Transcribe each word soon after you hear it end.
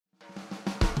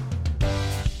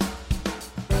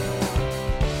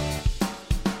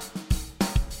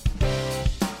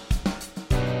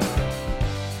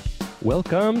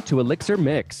Welcome to Elixir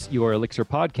Mix, your Elixir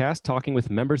podcast talking with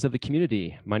members of the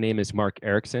community. My name is Mark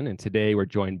Erickson, and today we're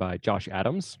joined by Josh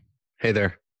Adams. Hey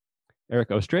there. Eric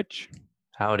Ostrich.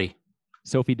 Howdy.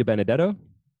 Sophie DiBenedetto.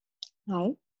 Hi.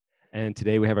 And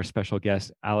today we have our special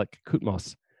guest, Alex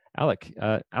Koutmos.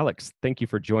 Alex, thank you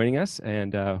for joining us,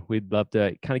 and we'd love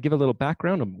to kind of give a little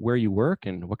background on where you work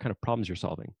and what kind of problems you're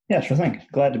solving. Yeah, sure thing.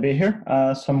 Glad to be here.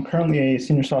 So I'm currently a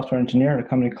senior software engineer at a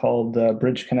company called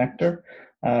Bridge Connector.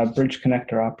 Bridge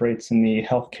Connector operates in the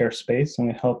healthcare space, and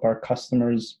we help our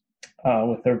customers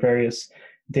with their various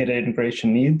data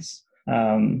integration needs.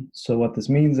 So what this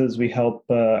means is we help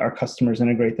our customers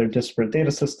integrate their disparate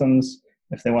data systems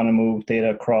if they want to move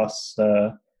data across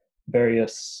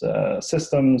various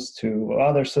systems to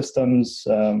other systems.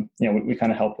 We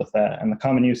kind of help with that. And the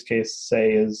common use case,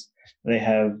 say, is they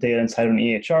have data inside of an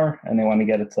EHR and they want to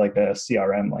get it to like a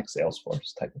CRM, like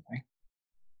Salesforce type of thing.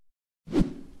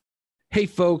 Hey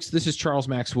folks, this is Charles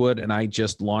Max Wood, and I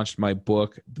just launched my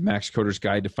book, The Max Coder's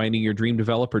Guide to Finding Your Dream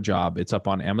Developer Job. It's up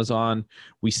on Amazon.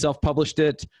 We self-published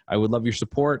it. I would love your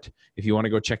support. If you want to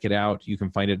go check it out, you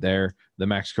can find it there, The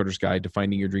Max Coder's Guide to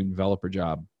Finding Your Dream Developer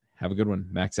Job. Have a good one.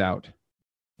 Max out.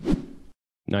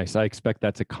 Nice. I expect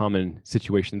that's a common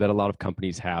situation that a lot of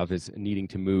companies have, is needing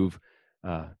to move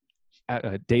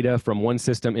data from one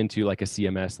system into like a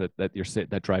CMS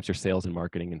that drives your sales and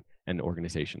marketing and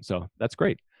organization. So that's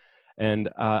great. And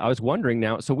I was wondering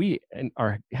now, so we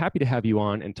are happy to have you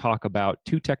on and talk about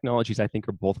two technologies I think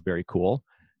are both very cool.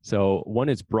 So one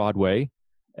is Broadway,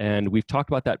 and we've talked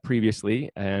about that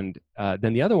previously. And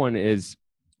then the other one is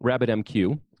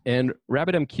RabbitMQ. And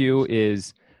RabbitMQ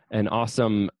is an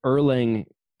awesome Erlang.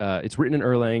 It's written in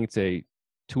Erlang. It's a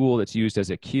tool that's used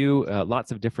as a queue.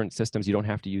 Lots of different systems. You don't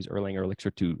have to use Erlang or Elixir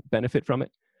to benefit from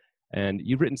it. And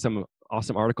you've written some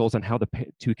awesome articles on how the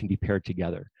two can be paired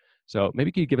together. So maybe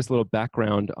you could give us a little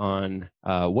background on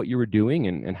what you were doing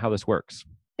and how this works.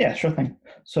 Yeah, sure thing.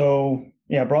 So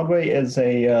yeah, Broadway is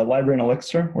a library in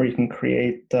Elixir where you can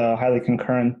create highly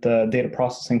concurrent data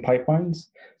processing pipelines.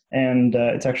 And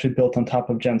it's actually built on top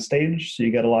of GenStage. So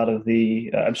you get a lot of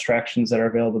the abstractions that are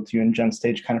available to you in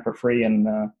GenStage kind of for free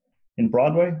in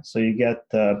Broadway. So you get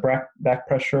back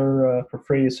pressure for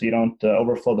free, so you don't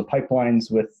overflow the pipelines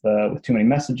with too many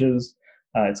messages.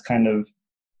 It's kind of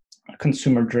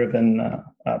consumer-driven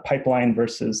pipeline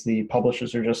versus the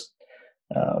publishers are just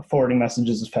forwarding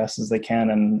messages as fast as they can,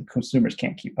 and consumers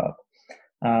can't keep up.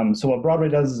 So what Broadway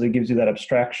does is it gives you that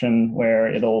abstraction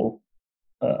where it'll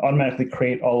automatically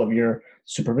create all of your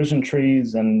supervision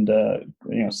trees and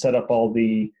set up all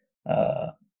the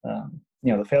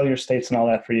the failure states and all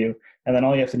that for you. And then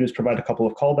all you have to do is provide a couple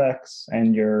of callbacks,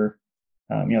 and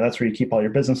that's where you keep all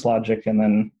your business logic, and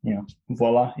then,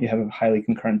 voila, you have a highly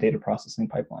concurrent data processing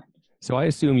pipeline. So I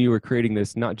assume you were creating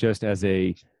this not just as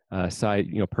a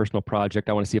side, personal project.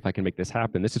 I want to see if I can make this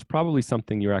happen. This is probably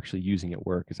something you're actually using at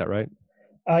work. Is that right?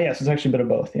 Yes, it's actually a bit of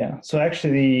both. Yeah. So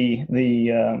actually,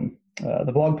 the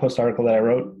blog post article that I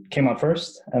wrote came out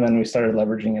first, and then we started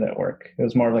leveraging it at work. It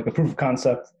was more of like a proof of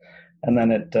concept, and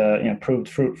then it proved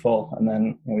fruitful, and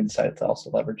then we decided to also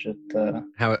leverage it.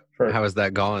 How has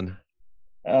that gone?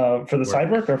 For the side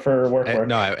work or for work?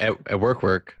 No, at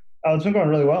work. Oh, it's been going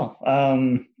really well.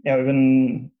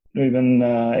 We've been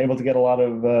able to get a lot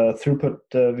of throughput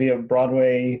via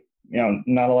Broadway.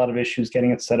 Not a lot of issues getting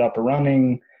it set up or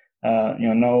running.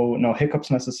 No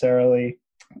hiccups necessarily.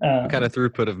 What kind of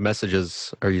throughput of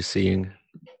messages are you seeing?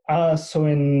 So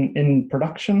in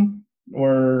production,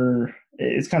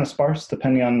 it's kind of sparse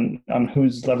depending on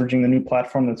who's leveraging the new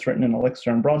platform that's written in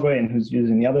Elixir and Broadway and who's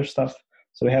using the other stuff.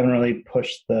 So we haven't really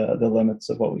pushed the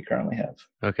limits of what we currently have.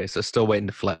 Okay, so still waiting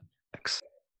to flex.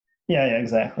 Yeah,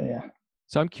 exactly, yeah.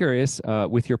 So I'm curious,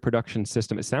 with your production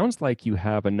system, it sounds like you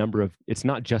have a number of, it's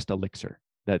not just Elixir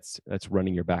that's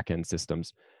running your backend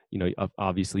systems.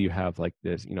 Obviously you have like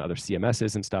this, other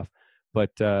CMSs and stuff.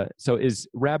 But so is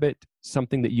Rabbit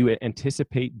something that you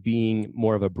anticipate being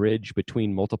more of a bridge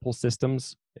between multiple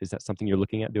systems? Is that something you're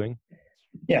looking at doing?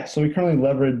 Yeah, so we currently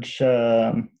leverage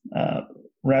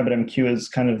RabbitMQ as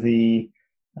kind of the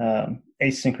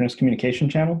asynchronous communication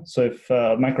channel. So if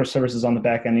microservices on the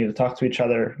back end need to talk to each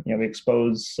other, we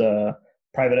expose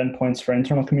private endpoints for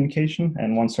internal communication,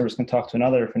 and one service can talk to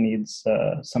another if it needs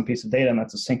some piece of data, and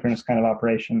that's a synchronous kind of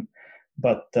operation.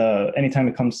 But anytime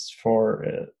it comes for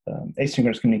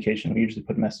asynchronous communication, we usually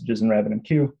put messages in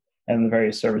RabbitMQ, and the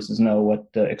various services know what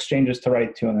exchanges to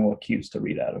write to and then what queues to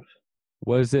read out of.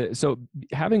 Was it so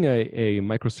having a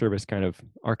microservice kind of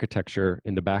architecture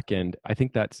in the back end? I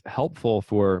think that's helpful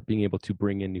for being able to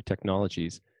bring in new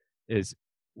technologies.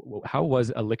 How was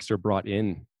Elixir brought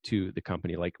in to the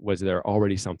company? Like, was there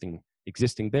already something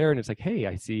existing there, and it's like, hey,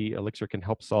 I see Elixir can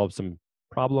help solve some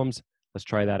problems. Let's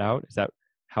try that out. Is that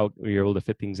how you're able to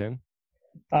fit things in?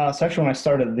 So actually, when I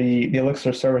started, the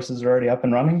Elixir services are already up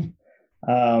and running.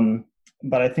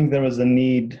 But I think there was a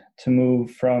need to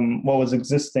move from what was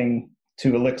existing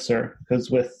to Elixir,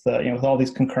 because with with all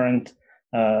these concurrent,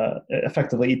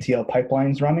 effectively ETL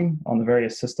pipelines running on the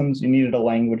various systems, you needed a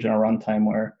language and a runtime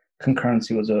where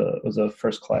concurrency was a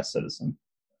first class citizen.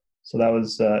 So that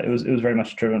was it was very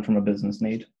much driven from a business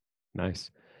need.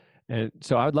 Nice. And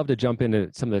so I would love to jump into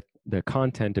some of the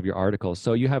content of your articles.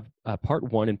 So you have part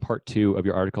 1 and part 2 of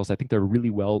your articles. I think they're really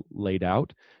well laid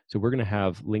out. So we're going to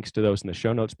have links to those in the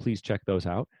show notes. Please check those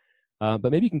out.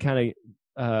 But maybe you can kind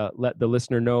of let the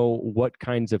listener know what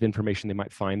kinds of information they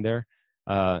might find there,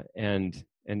 and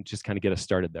just kind of get us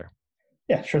started there.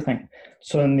 Yeah, sure thing.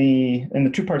 So in the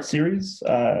 2-part series,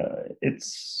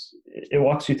 it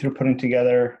walks you through putting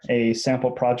together a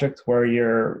sample project where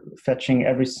you're fetching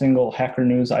every single Hacker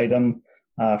News item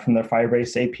from their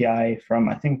Firebase API from,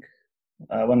 I think,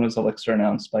 when was Elixir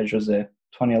announced by Jose?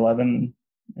 2011,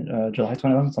 July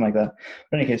 2011, something like that.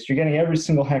 But in any case, you're getting every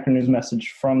single Hacker News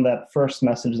message from that first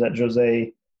message that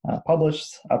Jose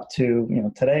published up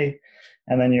to today,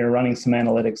 and then you're running some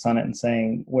analytics on it and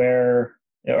saying where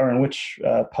or in which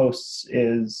posts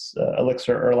is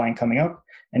Elixir Erlang coming up,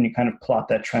 and you kind of plot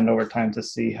that trend over time to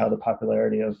see how the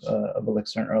popularity of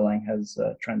Elixir and Erlang has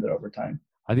trended over time.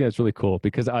 I think that's really cool,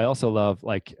 because I also love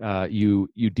you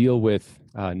deal with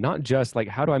not just like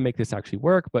how do I make this actually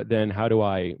work, but then how do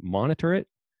I monitor it,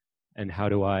 and how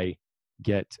do I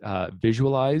get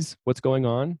visualize what's going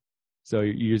on. So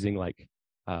you're using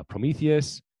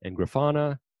Prometheus and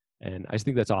Grafana, and I just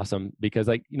think that's awesome, because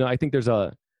I think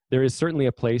there is certainly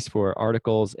a place for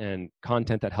articles and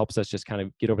content that helps us just kind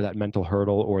of get over that mental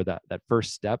hurdle or that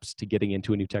first steps to getting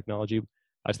into a new technology.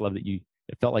 I just love that it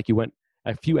felt like you went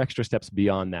a few extra steps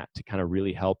beyond that to kind of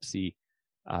really help see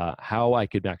how I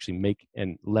could actually make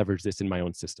and leverage this in my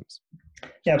own systems.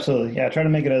 Yeah, absolutely. Yeah, try to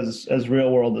make it as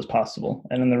real world as possible.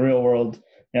 And in the real world,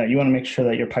 you want to make sure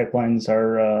that your pipelines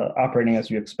are operating as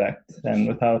you expect. And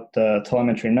without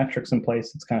telemetry and metrics in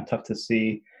place, it's kind of tough to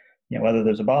see whether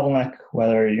there's a bottleneck,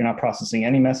 whether you're not processing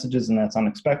any messages and that's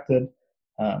unexpected,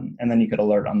 and then you could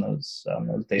alert on those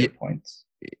data points.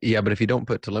 Yeah, but if you don't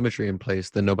put telemetry in place,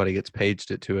 then nobody gets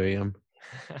paged at 2 a.m.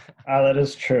 That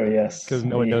is true, yes. Because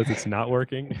no one knows it's not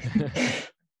working.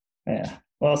 Yeah.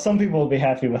 Well, some people will be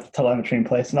happy with telemetry in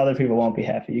place, and other people won't be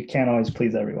happy. You can't always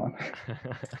please everyone.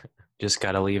 Just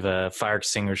got to leave a fire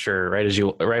extinguisher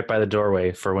right by the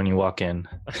doorway for when you walk in.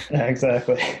 Yeah,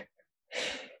 exactly.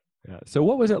 Yeah. So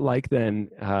what was it like then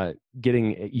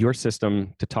getting your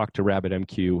system to talk to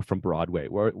RabbitMQ from Broadway?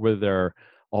 Were there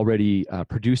already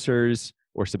producers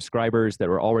or subscribers that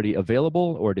were already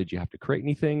available, or did you have to create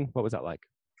anything? What was that like?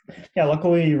 Yeah,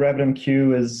 luckily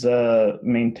RabbitMQ is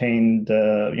maintained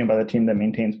by the team that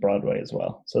maintains Broadway as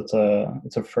well. So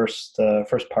it's a first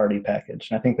party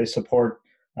package, and I think they support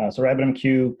so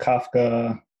RabbitMQ,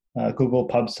 Kafka, Google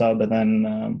PubSub, and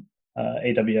then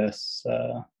AWS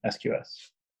SQS.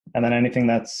 And then anything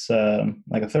that's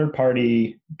like a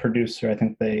third-party producer, I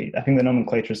think the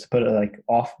nomenclature is to put it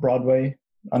off Broadway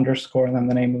 _ and then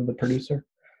the name of the producer.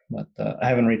 But I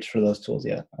haven't reached for those tools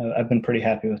yet. I've been pretty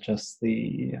happy with just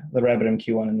the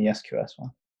RabbitMQ one and the SQS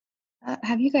one.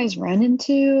 Have you guys run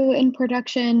into in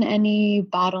production any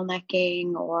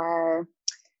bottlenecking or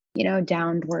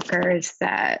downed workers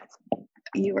that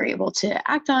you were able to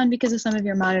act on because of some of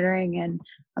your monitoring? And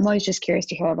I'm always just curious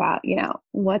to hear about,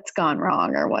 what's gone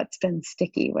wrong or what's been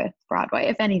sticky with Broadway,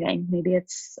 if anything. Maybe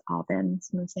it's all been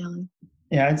smooth sailing.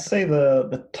 Yeah, I'd say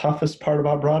the toughest part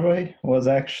about Broadway was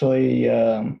actually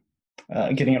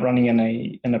getting it running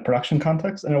in a production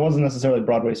context, and it wasn't necessarily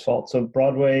Broadway's fault. So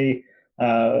Broadway,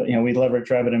 we leverage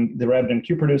the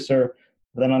RabbitMQ producer.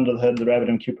 Then under the hood, the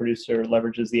RabbitMQ producer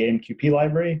leverages the AMQP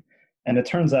library, and it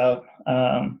turns out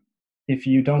if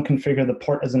you don't configure the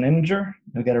port as an integer,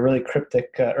 you'll get a really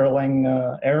cryptic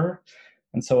Erlang error.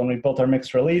 And so when we built our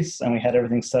mixed release and we had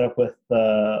everything set up with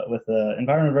the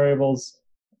environment variables,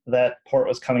 that port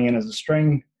was coming in as a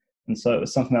string. And so it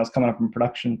was something that was coming up in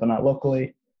production, but not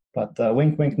locally. But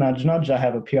wink, wink, nudge, nudge, I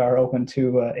have a PR open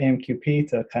to AMQP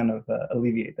to kind of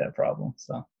alleviate that problem.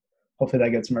 So hopefully that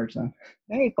gets merged in.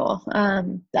 Very cool.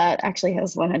 That actually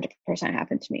has 100%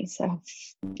 happened to me. So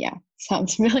yeah,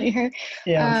 sounds familiar.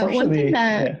 Yeah, unfortunately,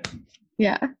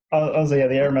 yeah. The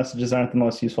error messages aren't the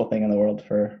most useful thing in the world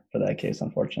for that case,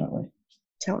 unfortunately.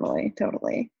 Totally.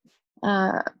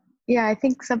 Yeah, I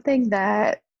think something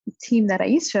that team that I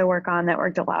used to work on that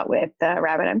worked a lot with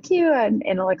RabbitMQ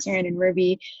and Elixir and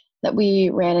Ruby that we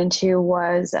ran into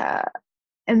was,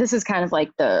 and and this is kind of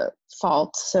like the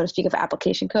fault, so to speak, of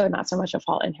application code, not so much a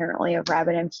fault inherently of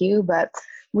RabbitMQ, but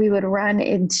we would run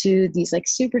into these like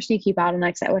super sneaky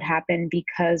bottlenecks that would happen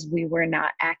because we were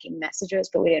not acking messages,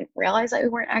 but we didn't realize that we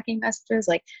weren't acking messages.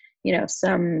 Like,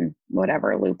 some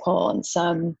whatever loophole and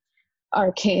some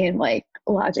arcane like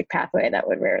logic pathway that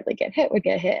would rarely get hit would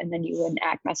get hit, and then you wouldn't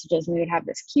act messages, and we would have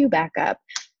this queue back up,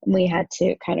 and we had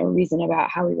to kind of reason about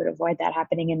how we would avoid that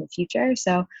happening in the future.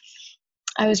 So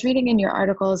I was reading in your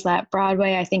articles that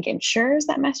Broadway, I think, ensures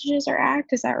that messages are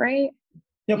acked. Is that right?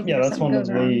 Yep. Yeah, that's one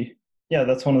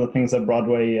of the things that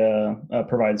Broadway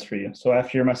provides for you. So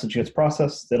after your message gets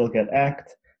processed, it'll get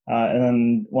acked. And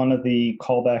then one of the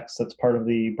callbacks that's part of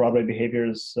the Broadway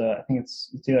behaviors, I think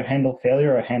it's either handle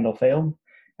failure or handle failed.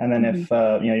 And then if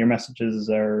your messages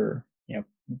are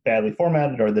badly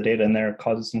formatted or the data in there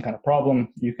causes some kind of problem,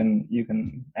 you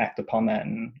can act upon that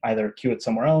and either queue it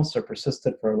somewhere else or persist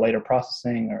it for later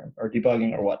processing or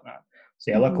debugging or whatnot.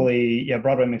 So luckily,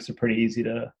 Broadway makes it pretty easy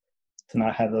to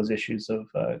not have those issues of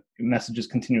messages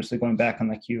continuously going back on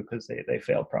the queue because they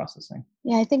fail processing.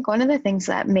 Yeah, I think one of the things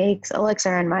that makes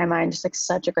Elixir, in my mind, just like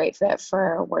such a great fit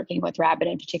for working with Rabbit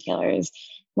in particular is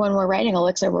when we're writing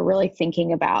Elixir, we're really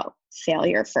thinking about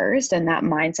failure first, and that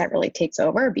mindset really takes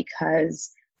over because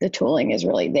the tooling is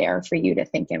really there for you to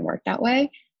think and work that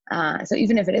way. So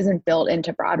even if it isn't built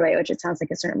into Broadway, which it sounds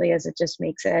like it certainly is, it just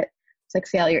makes it's like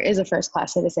failure is a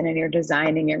first-class citizen, and you're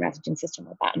designing your messaging system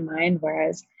with that in mind.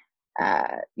 Whereas,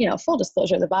 full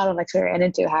disclosure, the bottlenecks we ran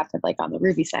into happened like on the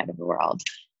Ruby side of the world.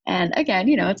 And again,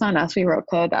 it's on us. We wrote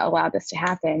code that allowed this to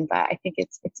happen, but I think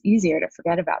it's easier to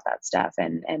forget about that stuff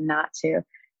and not to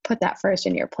put that first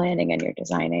in your planning and your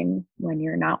designing when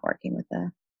you're not working with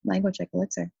a language like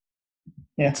Elixir.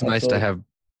 Yeah, it's nice to have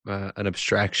an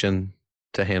abstraction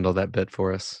to handle that bit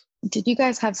for us. Did you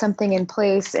guys have something in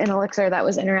place in Elixir that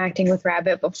was interacting with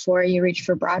Rabbit before you reached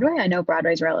for Broadway? I know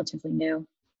Broadway's relatively new.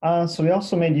 So we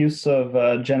also made use of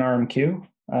GenRMQ.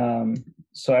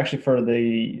 So actually for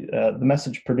the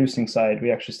message producing side,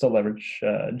 we actually still leverage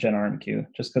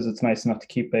GenRMQ just because it's nice enough to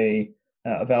keep a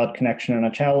valid connection and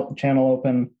a channel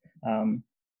open. And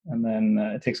then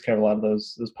it takes care of a lot of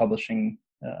those publishing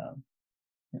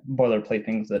boilerplate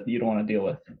things that you don't want to deal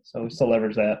with. So we still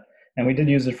leverage that. And we did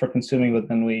use it for consuming, but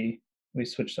then we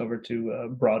switched over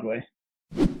to Broadway.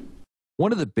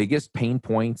 One of the biggest pain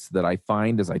points that I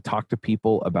find as I talk to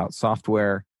people about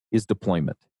software is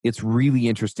deployment. It's really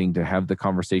interesting to have the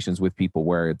conversations with people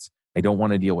where I don't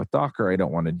want to deal with Docker. I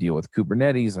don't want to deal with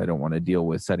Kubernetes. I don't want to deal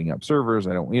with setting up servers.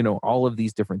 I don't, all of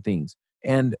these different things.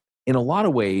 And in a lot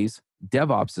of ways,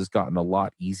 DevOps has gotten a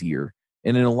lot easier.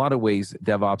 And in a lot of ways,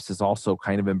 DevOps has also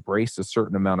kind of embraced a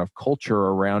certain amount of culture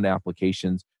around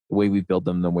applications, the way we build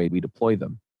them, the way we deploy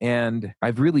them. And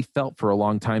I've really felt for a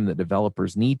long time that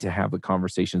developers need to have the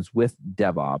conversations with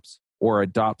DevOps or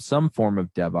adopt some form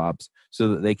of DevOps so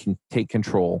that they can take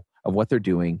control of what they're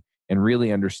doing and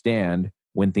really understand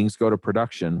when things go to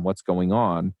production, what's going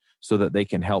on, so that they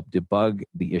can help debug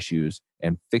the issues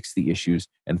and fix the issues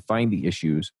and find the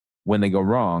issues when they go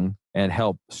wrong and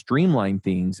help streamline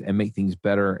things and make things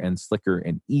better and slicker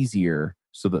and easier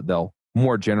so that they'll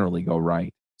more generally go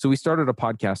right. So we started a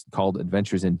podcast called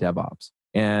Adventures in DevOps.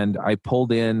 And I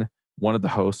pulled in one of the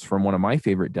hosts from one of my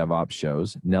favorite DevOps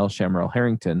shows, Nell Shamrell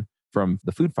Harrington from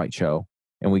the Food Fight Show,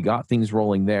 and we got things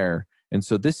rolling there. And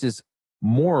so this is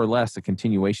more or less a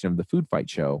continuation of the Food Fight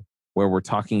Show where we're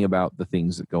talking about the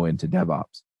things that go into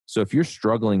DevOps. So if you're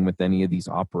struggling with any of these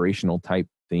operational type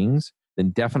things,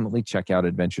 then definitely check out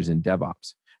Adventures in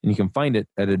DevOps. And you can find it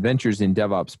at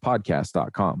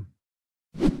adventuresindevopspodcast.com.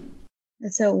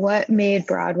 So what made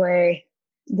Broadway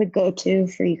the go-to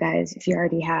for you guys if you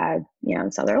already had,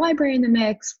 this other library in the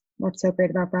mix? What's so great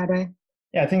about Broadway?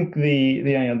 Yeah, I think the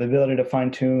ability to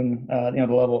fine-tune the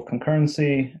level of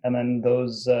concurrency, and then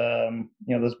those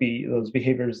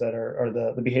behaviors that are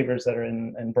the behaviors that are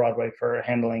in Broadway for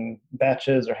handling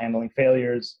batches or handling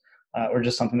failures, or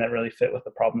just something that really fit with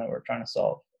the problem that we're trying to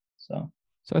solve. So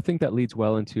I think that leads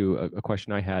well into a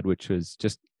question I had, which was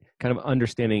just kind of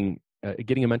understanding,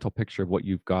 getting a mental picture of what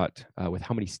you've got with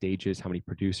how many stages, how many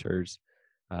producers,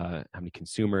 how many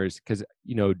consumers. Because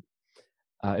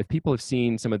if people have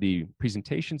seen some of the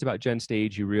presentations about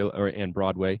GenStage, and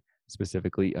Broadway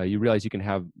specifically, you realize you can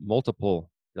have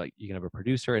multiple, like you can have a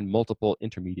producer and multiple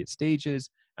intermediate stages,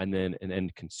 and then an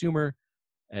end consumer,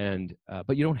 and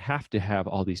but you don't have to have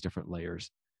all these different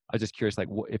layers. I was just curious, like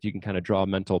if you can kind of draw a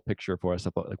mental picture for us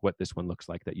about like what this one looks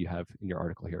like that you have in your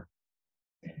article here.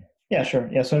 Yeah, sure.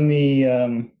 Yeah, so in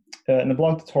the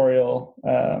blog tutorial,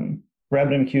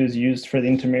 RabbitMQ is used for the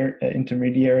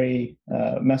intermediary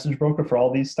message broker for all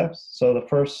these steps. So the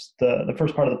first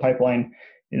part of the pipeline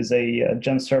is a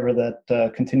Gen server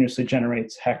that continuously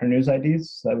generates Hacker News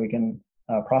IDs so that we can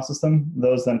process them.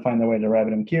 Those then find their way to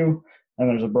RabbitMQ, and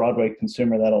there's a Broadway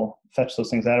consumer that'll fetch those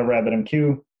things out of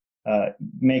RabbitMQ,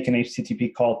 make an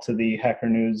HTTP call to the Hacker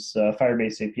News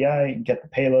Firebase API, get the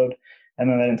payload, and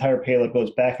then that entire payload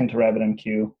goes back into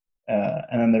RabbitMQ.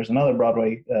 And then there's another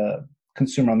Broadway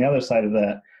consumer on the other side of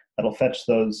that that'll fetch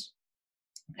those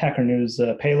Hacker News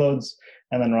payloads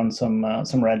and then run some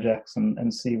regex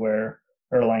and see where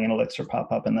Erlang and Elixir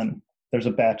pop up. And then there's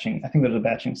a batching. I think there's a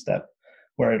batching step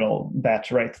where it'll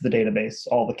batch right to the database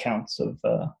all the counts of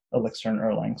Elixir and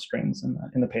Erlang strings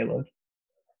in the payload.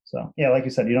 So yeah, like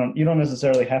you said, you don't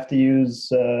necessarily have to use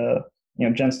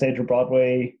GenStage or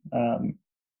Broadway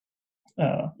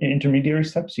intermediary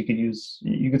steps. You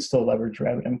could still leverage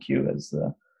RabbitMQ as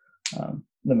the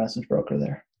message broker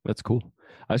there. That's cool.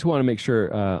 I just want to make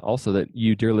sure also that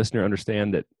you, dear listener,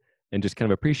 understand that and just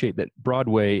kind of appreciate that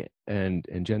Broadway and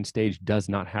GenStage does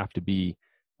not have to be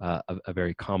a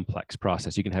very complex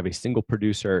process. You can have a single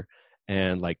producer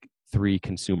and like 3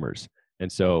 consumers.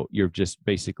 And so you've just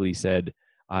basically said,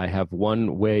 I have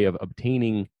one way of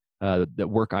obtaining the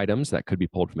work items that could be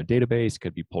pulled from a database,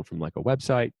 could be pulled from like a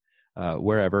website,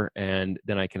 wherever, and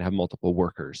then I can have multiple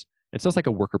workers. And so it's like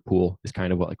a worker pool is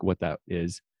kind of what that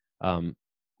is.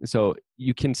 So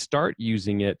you can start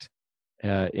using it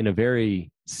in a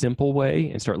very simple way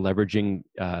and start leveraging,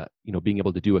 being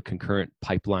able to do a concurrent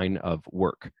pipeline of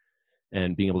work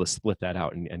and being able to split that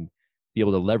out and be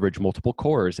able to leverage multiple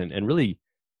cores and really,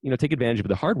 take advantage of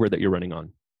the hardware that you're running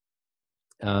on.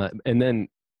 And then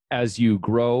as you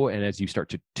grow and as you start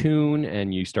to tune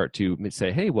and you start to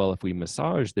say, hey, well, if we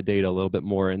massage the data a little bit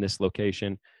more in this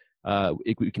location,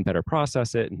 we can better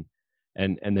process it.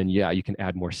 And then, you can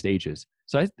add more stages.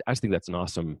 So I just think that's an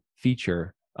awesome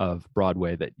feature of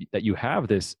Broadway that you have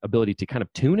this ability to kind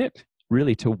of tune it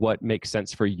really to what makes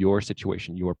sense for your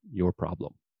situation, your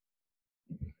problem.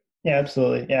 Yeah,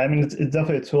 absolutely. Yeah, I mean, it's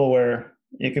definitely a tool where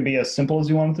it could be as simple as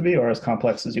you want it to be or as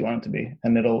complex as you want it to be,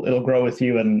 and it'll grow with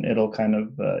you and it'll kind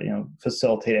of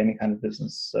facilitate any kind of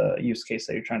business use case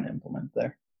that you're trying to implement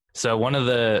there. So one of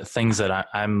the things that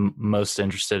I'm most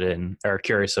interested in or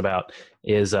curious about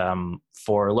is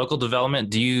for local development,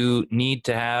 do you need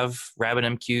to have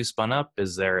RabbitMQ spun up?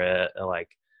 Is there a like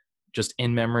just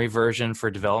in-memory version for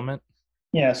development?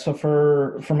 Yeah, so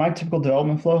for my typical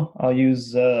development flow, I'll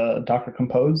use Docker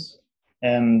Compose.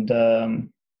 And the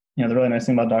really nice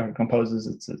thing about Docker Compose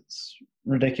is it's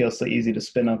ridiculously easy to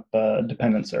spin up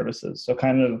dependent services. So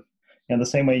kind of the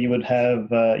same way you would have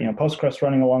Postgres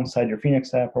running alongside your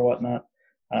Phoenix app or whatnot.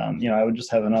 I would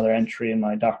just have another entry in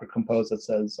my Docker Compose that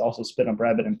says also spin up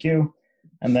RabbitMQ.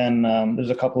 And then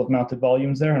there's a couple of mounted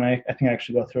volumes there, and I think I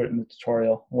actually go through it in the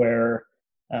tutorial where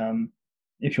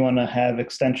if you want to have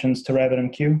extensions to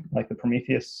RabbitMQ, like the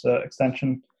Prometheus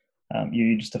extension,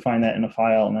 you just define that in a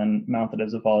file and then mount it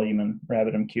as a volume, and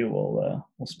RabbitMQ will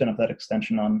spin up that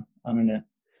extension on a NIT.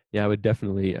 Yeah, I would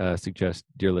definitely suggest,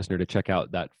 dear listener, to check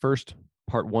out that first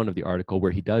part 1 of the article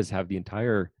where he does have the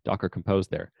entire Docker Compose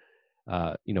there,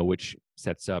 which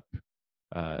sets up,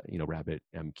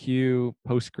 RabbitMQ,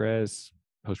 Postgres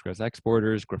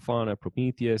exporters, Grafana,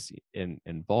 Prometheus,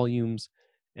 and volumes.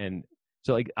 And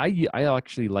so like I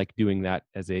actually like doing that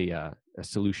as a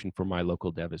solution for my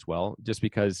local dev as well, just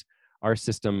because our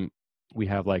system, we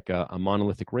have like a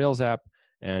monolithic Rails app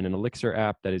and an Elixir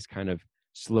app that is kind of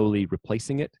slowly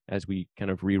replacing it as we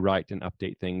kind of rewrite and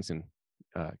update things and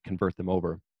convert them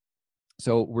over.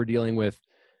 So we're dealing with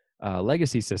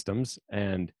legacy systems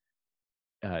and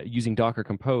using Docker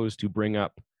Compose to bring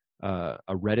up a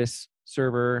Redis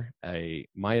server, a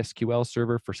MySQL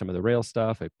server for some of the Rails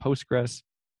stuff, a Postgres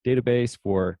database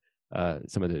for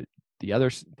some of the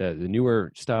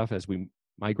newer stuff as we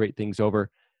migrate things over.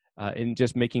 And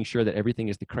just making sure that everything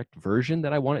is the correct version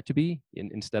that I want it to be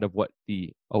instead of what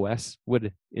the OS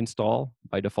would install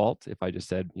by default if I just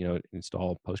said,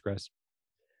 install Postgres.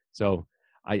 So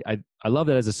I love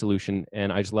that as a solution,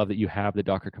 and I just love that you have the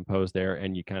Docker Compose there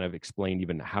and you kind of explained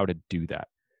even how to do that.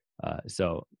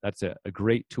 So that's a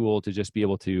great tool to just be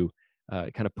able to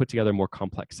kind of put together more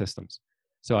complex systems.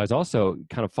 So I was also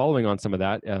kind of following on some of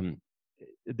that.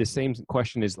 The same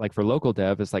question is like for local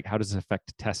dev, is like, how does it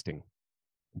affect testing?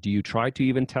 Do you try to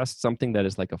even test something that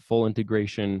is like a full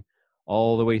integration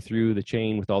all the way through the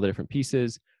chain with all the different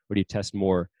pieces? Or do you test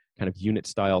more kind of unit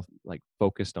style, like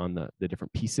focused on the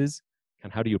different pieces?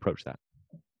 And how do you approach that?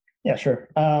 Yeah, sure.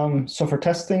 So for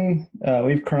testing,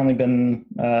 we've currently been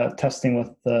testing with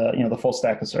the full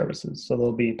stack of services. So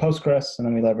there'll be Postgres, and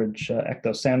then we leverage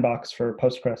Ecto Sandbox for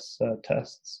Postgres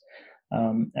tests.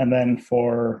 And then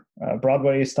for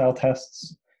Broadway style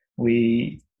tests,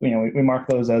 we we mark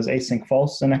those as async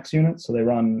false in X units, so they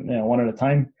run one at a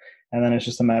time, and then it's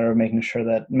just a matter of making sure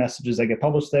that messages that get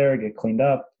published there get cleaned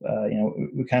up.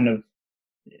 We kind of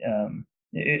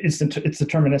it's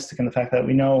deterministic in the fact that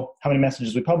we know how many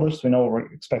messages we publish, so we know what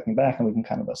we're expecting back, and we can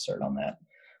kind of assert on that.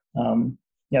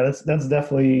 That's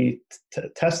definitely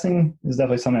testing is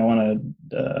definitely something I want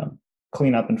to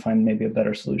clean up and find maybe a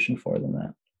better solution for than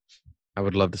that. I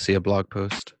would love to see a blog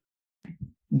post.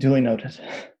 Duly noted.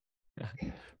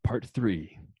 Part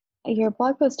 3. Your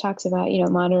blog post talks about,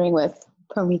 monitoring with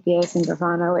Prometheus and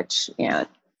Grafana, which, I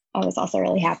was also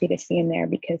really happy to see in there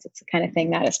because it's the kind of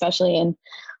thing that, especially in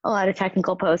a lot of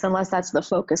technical posts, unless that's the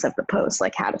focus of the post,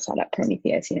 like how to set up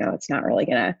Prometheus, it's not really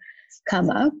going to come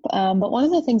up. But one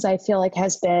of the things I feel like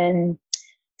has been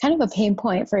kind of a pain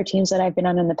point for teams that I've been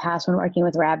on in the past when working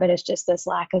with Rabbit is just this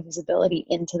lack of visibility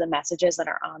into the messages that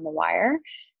are on the wire.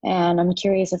 And I'm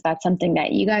curious if that's something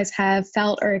that you guys have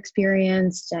felt or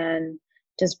experienced, and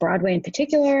does Broadway in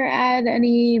particular add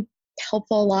any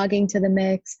helpful logging to the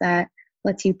mix that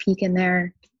lets you peek in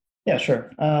there? Yeah,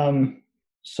 sure.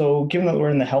 So given that we're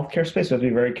in the healthcare space, we have to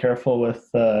be very careful with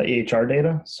EHR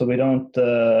data. So we don't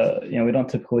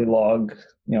typically log,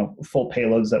 full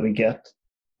payloads that we get.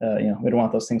 We don't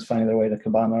want those things finding their way to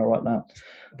Kibana or whatnot.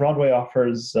 Broadway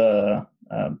offers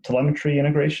telemetry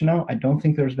integration now. I don't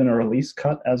think there's been a release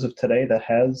cut as of today that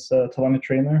has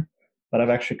telemetry in there, but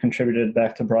I've actually contributed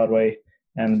back to Broadway,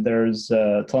 and there's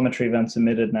telemetry events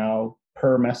emitted now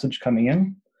per message coming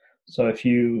in. So if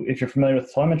you're familiar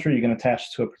with telemetry, you can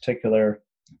attach to a particular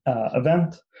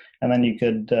event, and then you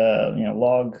could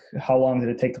log how long did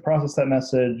it take to process that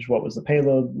message, what was the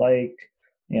payload like,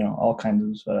 all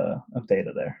kinds of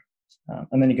data there.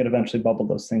 And then you could eventually bubble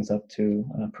those things up to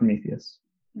Prometheus.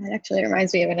 That actually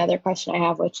reminds me of another question I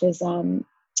have, which is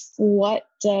what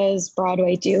does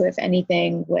Broadway do, if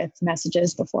anything, with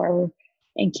messages before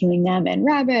enqueuing them in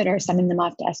Rabbit or sending them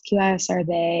off to SQS? Are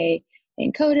they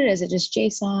encoded? Is it just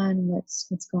JSON? What's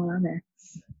going on there?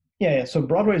 Yeah. So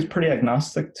Broadway is pretty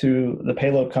agnostic to the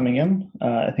payload coming in.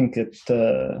 I think it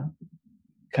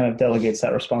kind of delegates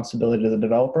that responsibility to the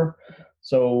developer.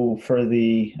 So for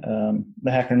the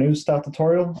Hacker News style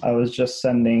tutorial, I was just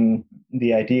sending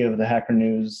the ID of the Hacker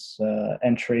News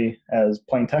entry as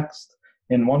plain text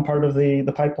in one part of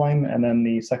the pipeline, and then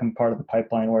the second part of the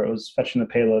pipeline where it was fetching the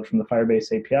payload from the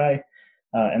Firebase API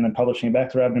and then publishing it back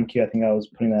to RabbitMQ. I think I was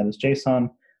putting that as JSON.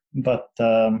 But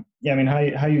how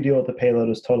you deal with the payload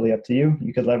is totally up to you.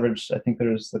 You could leverage, I think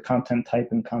there's the content type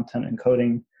and content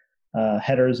encoding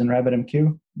headers in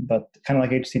RabbitMQ, but kind of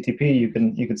like HTTP,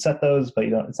 you could set those, but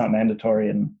it's not mandatory,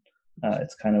 and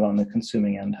it's kind of on the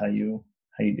consuming end how you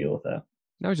deal with that.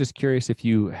 I was just curious if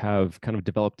you have kind of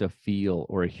developed a feel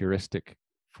or a heuristic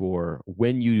for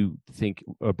when you think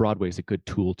Broadway is a good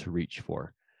tool to reach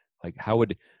for. Like how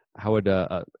would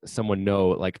someone know,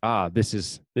 like,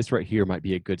 this right here might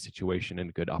be a good situation and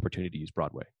a good opportunity to use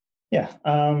Broadway? Yeah.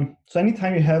 So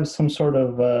anytime you have some sort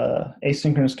of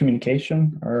asynchronous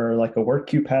communication or like a work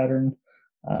queue pattern,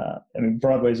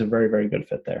 Broadway is a very, very good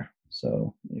fit there.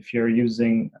 So if you're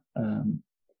using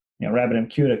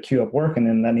RabbitMQ to queue up work and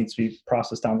then that needs to be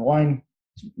processed down the line,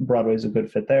 Broadway is a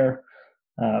good fit there.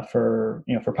 For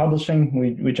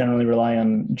publishing, we generally rely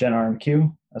on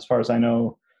GenRMQ. As far as I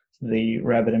know, the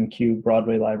RabbitMQ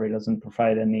Broadway library doesn't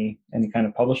provide any kind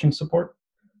of publishing support.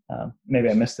 Maybe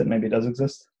I missed it. Maybe it does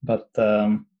exist. But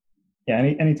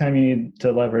anytime you need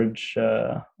to leverage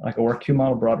like a work queue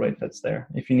model, Broadway fits there.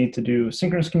 If you need to do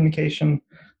synchronous communication,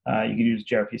 you could use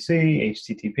gRPC,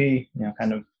 HTTP.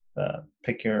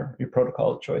 Pick your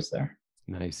protocol of choice there.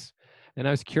 Nice. And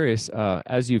I was curious,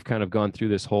 as you've kind of gone through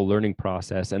this whole learning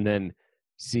process and then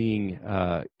seeing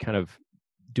kind of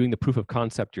doing the proof of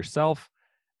concept yourself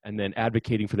and then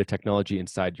advocating for the technology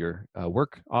inside your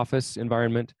work office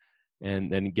environment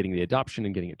and then getting the adoption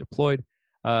and getting it deployed,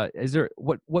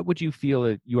 what would you feel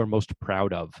that you are most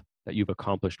proud of that you've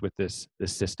accomplished with this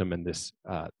system and this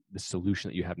solution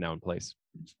that you have now in place?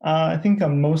 I think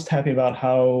I'm most happy about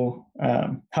how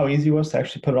easy it was to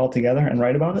actually put it all together and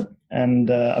write about it.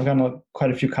 And I've gotten quite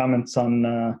a few comments on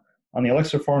the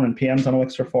Elixir forum and PMs on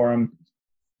Elixir forum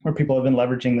where people have been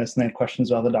leveraging this and they had questions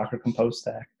about the Docker Compose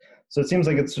stack. So it seems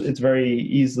like it's very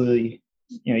easy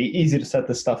to set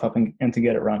this stuff up and to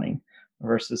get it running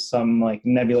versus some like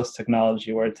nebulous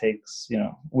technology where it takes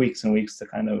weeks and weeks to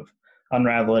kind of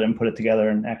unravel it and put it together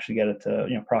and actually get it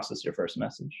to process your first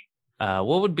message.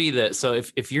 What would be so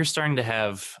if you're starting to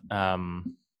have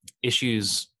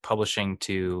issues publishing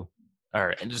to,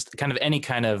 or just kind of any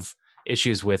kind of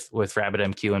issues with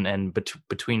RabbitMQ and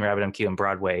between RabbitMQ and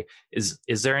Broadway. Is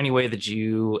there any way that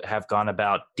you have gone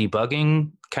about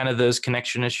debugging kind of those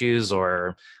connection issues,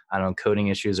 or I don't know, coding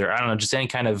issues, or I don't know, just any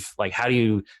kind of like, how do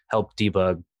you help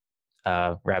debug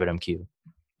RabbitMQ?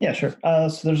 Yeah, sure.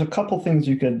 So there's a couple things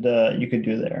you could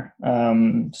do there.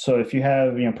 So if you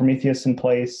have Prometheus in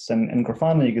place and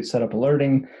Grafana, you could set up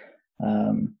alerting.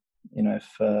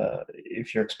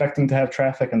 If you're expecting to have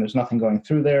traffic and there's nothing going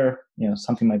through there,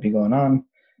 something might be going on.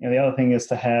 The other thing is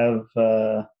to have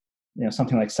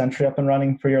something like Sentry up and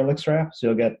running for your Elixir app. So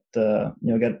you'll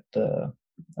get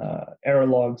error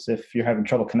logs if you're having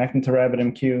trouble connecting to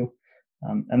RabbitMQ.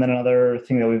 And then another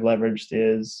thing that we've leveraged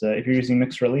is if you're using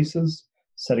mixed releases,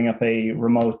 setting up a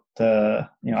remote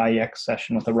IEX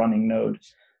session with a running node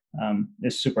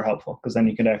is super helpful, because then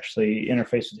you could actually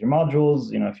interface with your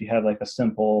modules. If you have like a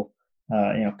simple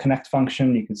connect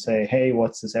function, you could say, hey,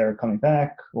 what's this error coming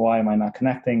back? Why am I not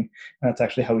connecting? And that's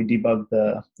actually how we debug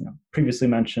the previously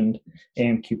mentioned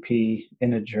AMQP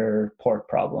integer port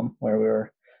problem,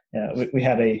 where we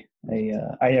had a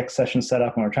IEX session set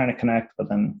up and we were trying to connect, but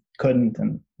then couldn't,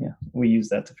 and we used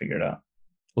that to figure it out.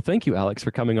 Well, thank you, Alex,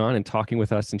 for coming on and talking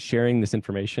with us and sharing this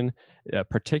information.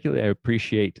 Particularly, I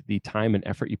appreciate the time and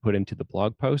effort you put into the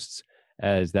blog posts,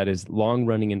 as that is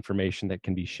long-running information that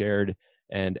can be shared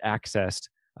and accessed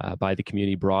by the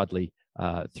community broadly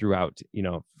throughout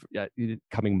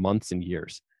coming months and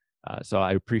years. So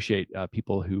I appreciate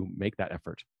people who make that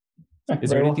effort. Is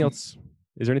there anything else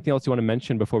you want to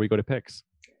mention before we go to picks?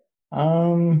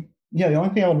 Yeah, the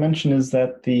only thing I would mention is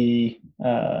that the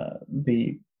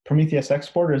Prometheus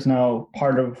exporter is now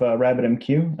part of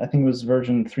RabbitMQ. I think it was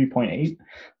version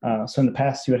 3.8. So in the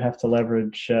past, you would have to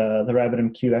leverage the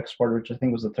RabbitMQ exporter, which I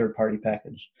think was a third-party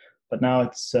package. But now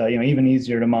it's even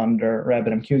easier to monitor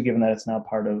RabbitMQ, given that it's now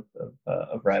part of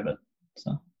Rabbit.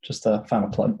 So just a final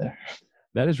plug there.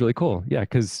 That is really cool. Yeah,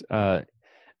 because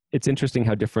it's interesting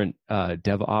how different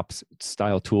DevOps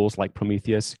style tools like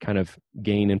Prometheus kind of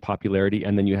gain in popularity,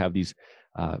 and then you have these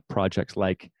projects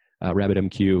like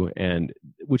RabbitMQ, and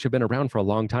which have been around for a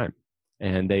long time,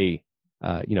 and they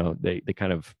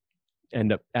kind of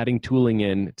end up adding tooling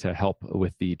in to help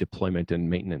with the deployment and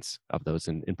maintenance of those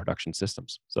in production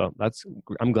systems. So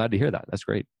I'm glad to hear that. That's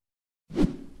great.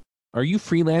 Are you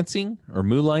freelancing or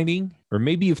moonlighting, or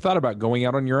maybe you've thought about going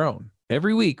out on your own?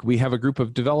 Every week, we have a group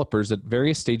of developers at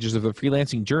various stages of the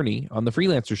freelancing journey on the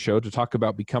Freelancer Show to talk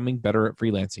about becoming better at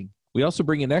freelancing. We also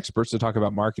bring in experts to talk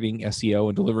about marketing, SEO,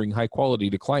 and delivering high quality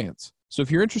to clients. So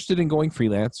if you're interested in going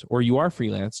freelance, or you are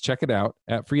freelance, check it out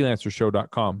at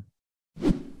freelancershow.com.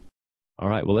 All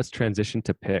right, well, let's transition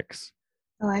to picks.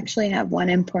 I'll actually have one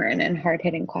important and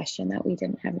hard-hitting question that we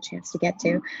didn't have a chance to get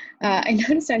to. I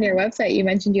noticed on your website you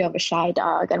mentioned you have a shy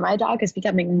dog, and my dog is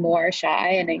becoming more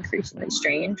shy and increasingly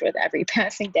strange with every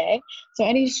passing day. So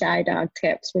any shy dog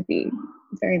tips would be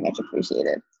very much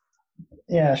appreciated.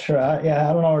 Yeah, sure. I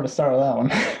don't know where to start with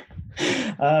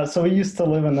that one. So we used to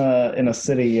live in a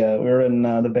city. We were in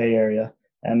the Bay Area,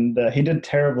 and he did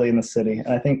terribly in the city. And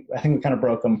I think we kind of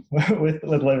broke him with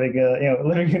living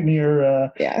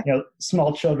near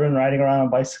small children riding around on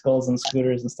bicycles and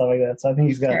scooters and stuff like that. So I think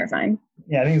he's got terrifying.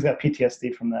 Yeah, I think he's got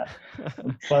PTSD from that.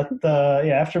 But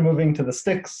after moving to the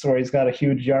sticks, where he's got a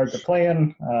huge yard to play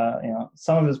in,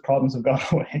 some of his problems have gone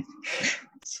away.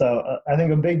 So I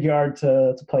think a big yard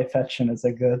to play fetch in is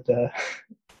a good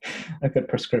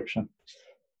prescription.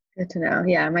 Good to know.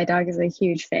 Yeah, my dog is a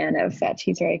huge fan of fetch.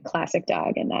 He's a very classic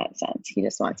dog in that sense. He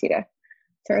just wants you to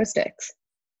throw sticks.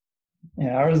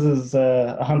 Yeah, ours is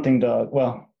a hunting dog.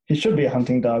 Well, he should be a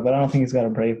hunting dog, but I don't think he's got a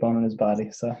brave bone in his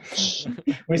body. So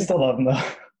we still love him though.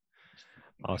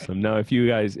 Awesome. Now, if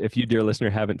you, dear listener,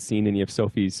 haven't seen any of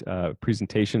Sophie's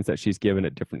presentations that she's given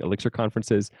at different Elixir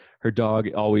conferences, her dog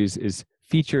always is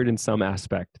featured in some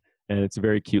aspect, and it's a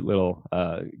very cute little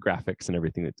graphics and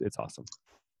everything. It's awesome.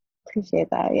 Appreciate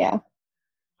that. Yeah.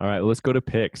 All right, well, let's go to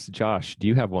picks. Josh, do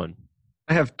you have one?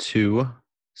 I have two.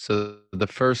 So the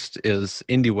first is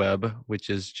IndieWeb, which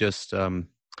is just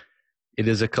it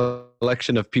is a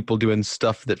collection of people doing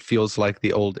stuff that feels like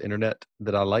the old internet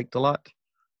that I liked a lot.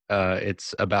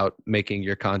 It's about making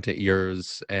your content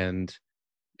yours, and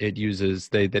it uses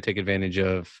they take advantage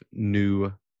of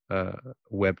new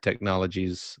web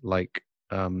technologies like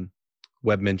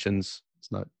web mentions.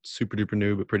 It's not super duper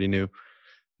new, but pretty new.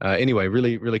 Anyway,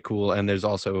 really, really cool. And there's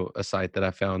also a site that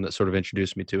I found that sort of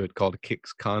introduced me to it called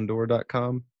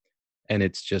kickscondor.com. And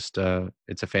it's just,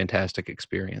 it's a fantastic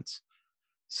experience.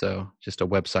 So just a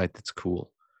website that's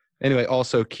cool. Anyway,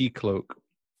 also Keycloak,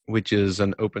 which is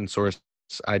an open source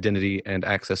identity and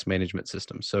access management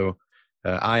system. So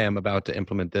I am about to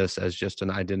implement this as just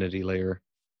an identity layer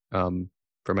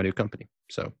for my new company.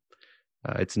 So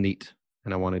it's neat,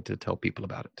 and I wanted to tell people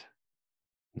about it.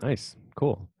 Nice.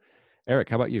 Cool. Eric,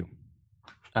 how about you?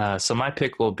 So my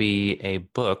pick will be a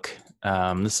book.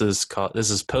 This is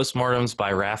Postmortems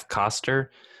by Raph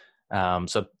Koster.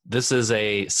 So this is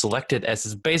a selected, as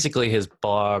is basically his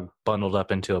blog bundled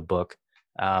up into a book,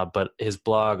 but his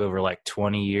blog over like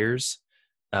 20 years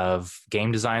of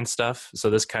game design stuff. So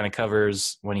this kind of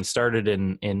covers when he started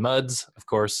in MUDs, of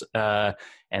course, and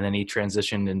then he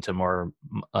transitioned into more,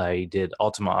 he did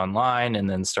Ultima Online and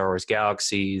then Star Wars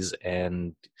Galaxies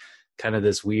and kind of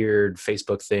this weird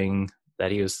Facebook thing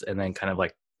that he was, and then kind of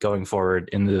like going forward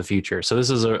into the future. So this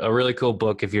is a really cool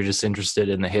book if you're just interested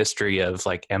in the history of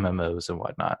like MMOs and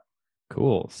whatnot.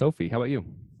 Cool. Sophie, how about you?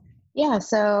 Yeah,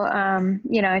 so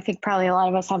I think probably a lot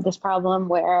of us have this problem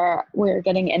where we're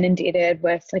getting inundated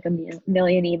with like a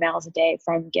million emails a day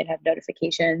from GitHub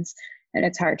notifications, and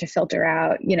it's hard to filter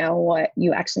out, what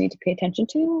you actually need to pay attention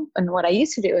to. And what I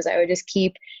used to do is I would just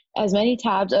keep as many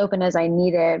tabs open as I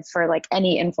needed for like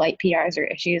any in-flight PRs or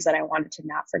issues that I wanted to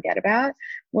not forget about,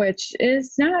 which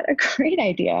is not a great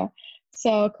idea.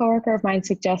 So a coworker of mine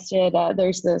suggested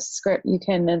there's this script you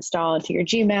can install into your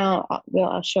Gmail.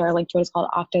 I'll share a link to it. It's called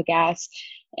Octogas.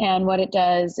 And what it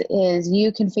does is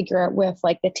you configure it with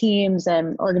like the teams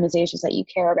and organizations that you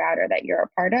care about or that you're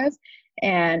a part of.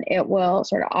 And it will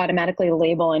sort of automatically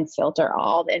label and filter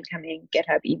all the incoming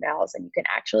GitHub emails. And you can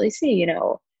actually see,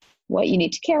 what you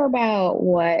need to care about,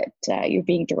 what you're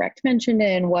being direct mentioned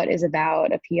in, what is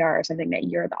about a PR or something that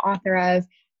you're the author of.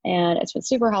 And it's been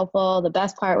super helpful. The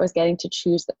best part was getting to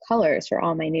choose the colors for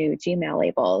all my new Gmail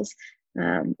labels.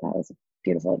 That was a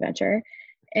beautiful adventure.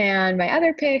 And my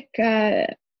other pick,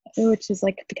 which is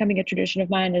like becoming a tradition of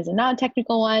mine, is a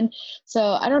non-technical one.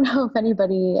 So I don't know if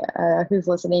anybody who's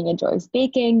listening enjoys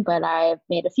baking, but I've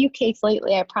made a few cakes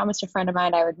lately. I promised a friend of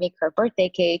mine I would make her a birthday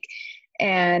cake.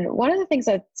 And one of the things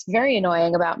that's very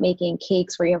annoying about making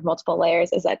cakes where you have multiple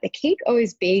layers is that the cake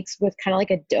always bakes with kind of like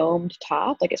a domed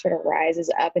top, like it sort of rises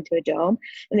up into a dome.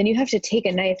 And then you have to take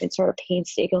a knife and sort of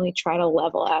painstakingly try to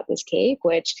level out this cake,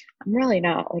 which I'm really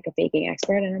not like a baking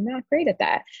expert and I'm not great at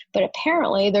that. But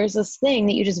apparently there's this thing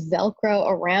that you just Velcro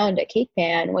around a cake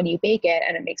pan when you bake it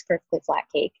and it makes perfectly flat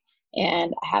cake.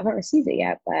 And I haven't received it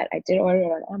yet, but I did order it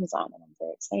on Amazon and I'm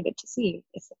very excited to see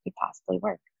if it could possibly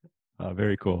work.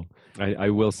 Very cool. I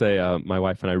will say my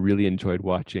wife and I really enjoyed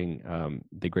watching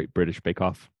the Great British Bake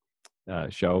Off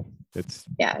show. It's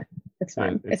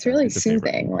fun. It's really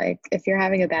soothing. Like if you're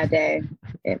having a bad day,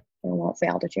 it won't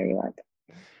fail to cheer you up.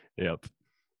 Yep.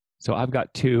 So I've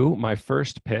got two. My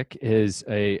first pick is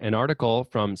an article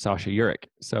from Sasha Urich.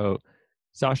 So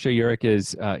Sasha Urich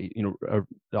is the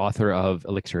author of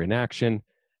Elixir in Action,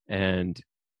 and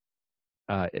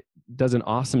it does an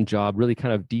awesome job really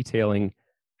kind of detailing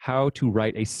how to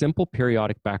write a simple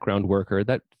periodic background worker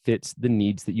that fits the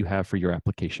needs that you have for your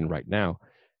application right now.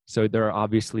 So there are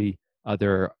obviously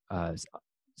other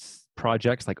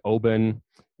projects like Oben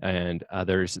and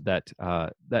others that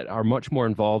are much more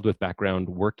involved with background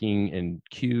working and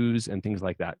queues and things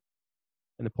like that.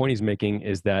 And the point he's making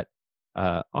is that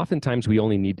oftentimes we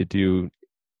only need to do,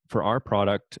 for our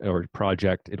product or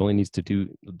project, it only needs to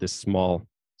do this small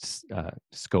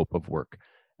scope of work.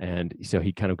 And so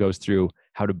he kind of goes through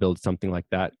how to build something like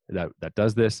that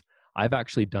does this. I've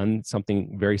actually done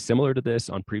something very similar to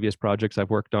this on previous projects I've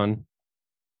worked on.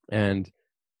 And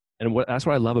that's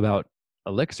what I love about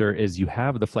Elixir is you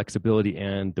have the flexibility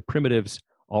and the primitives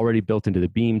already built into the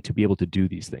beam to be able to do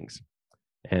these things.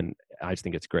 And I just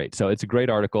think it's great. So it's a great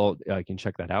article. You can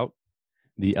check that out.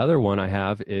 The other one I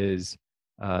have is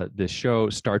the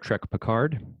show Star Trek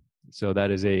Picard. So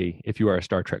that is if you are a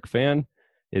Star Trek fan,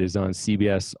 it is on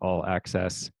CBS All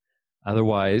Access.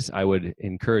 Otherwise, I would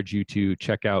encourage you to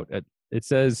check out, it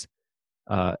says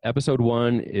episode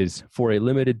 1 is for a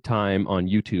limited time on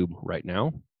YouTube right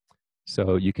now.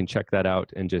 So you can check that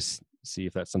out and just see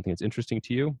if that's something that's interesting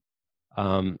to you.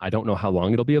 I don't know how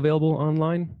long it'll be available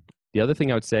online. The other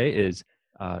thing I would say is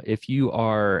if you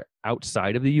are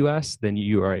outside of the US, then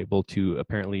you are able to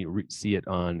apparently see it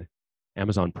on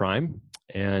Amazon Prime.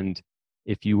 And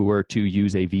if you were to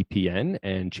use a VPN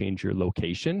and change your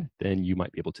location, then you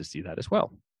might be able to see that as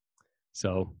well.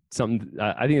 So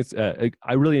I think it's,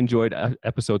 I really enjoyed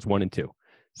episodes 1 and 2.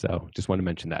 So just want to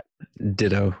mention that.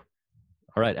 Ditto.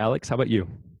 All right, Alex, how about you?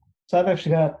 So I've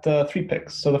actually got 3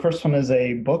 picks. So the first one is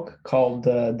a book called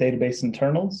Database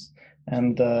Internals.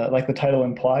 And like the title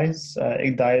implies,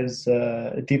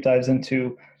 it deep dives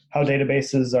into how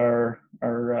databases are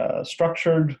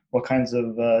structured, what kinds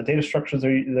of data structures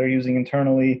they're using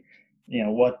internally,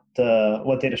 what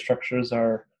data structures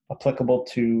are applicable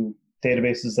to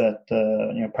databases that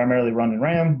primarily run in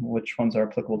RAM, which ones are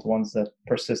applicable to ones that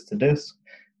persist to disk.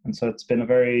 And so it's been a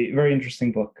very, very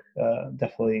interesting book.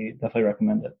 Definitely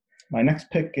recommend it. My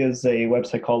next pick is a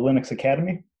website called Linux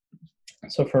Academy.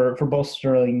 So for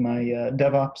bolstering my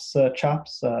DevOps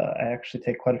chops, I actually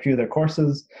take quite a few of their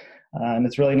courses. And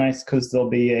it's really nice because there'll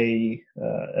be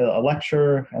a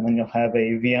lecture, and then you'll have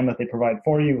a VM that they provide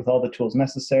for you with all the tools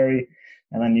necessary.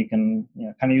 And then you can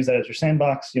kind of use that as your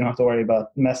sandbox. You don't have to worry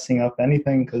about messing up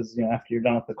anything because after you're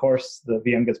done with the course, the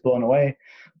VM gets blown away.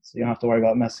 So you don't have to worry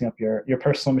about messing up your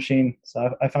personal machine.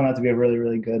 So I found that to be a really,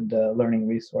 really good learning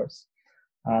resource.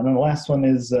 And then the last one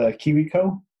is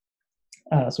KiwiCo.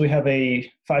 So we have a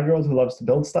 5-year-old who loves to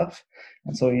build stuff.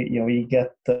 And so we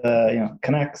get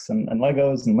Connects and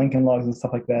Legos and Lincoln Logs and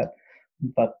stuff like that.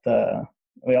 But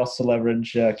we also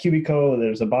leverage KiwiCo.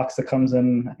 There's a box that comes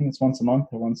in, I think it's once a month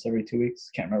or once every 2 weeks.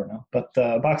 Can't remember now. But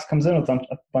a box comes in with a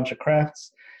bunch of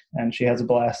crafts, and she has a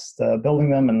blast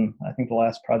building them. And I think the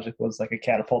last project was like a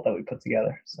catapult that we put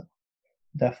together. So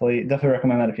definitely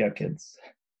recommend that if you have kids.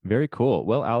 Very cool.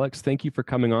 Well, Alex, thank you for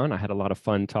coming on. I had a lot of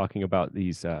fun talking about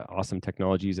these awesome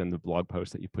technologies and the blog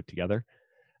posts that you put together.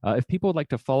 If people would like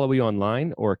to follow you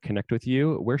online or connect with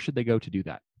you, where should they go to do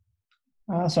that?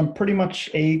 So I'm pretty much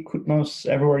A Koutmos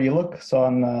everywhere you look. So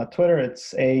on Twitter,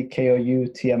 it's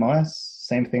AKOUTMOS.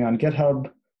 Same thing on GitHub.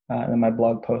 And then my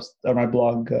blog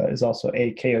is also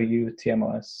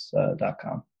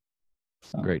AKOUTMOS.com.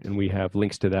 Great. And we have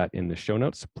links to that in the show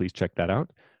notes. Please check that out.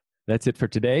 That's it for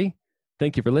today.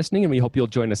 Thank you for listening, and we hope you'll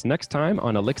join us next time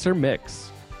on Elixir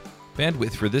Mix.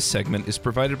 Bandwidth for this segment is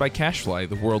provided by CacheFly,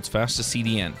 the world's fastest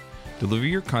CDN. Deliver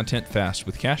your content fast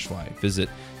with CacheFly. Visit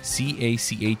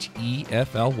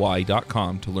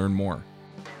CACHEFLY.com to learn more.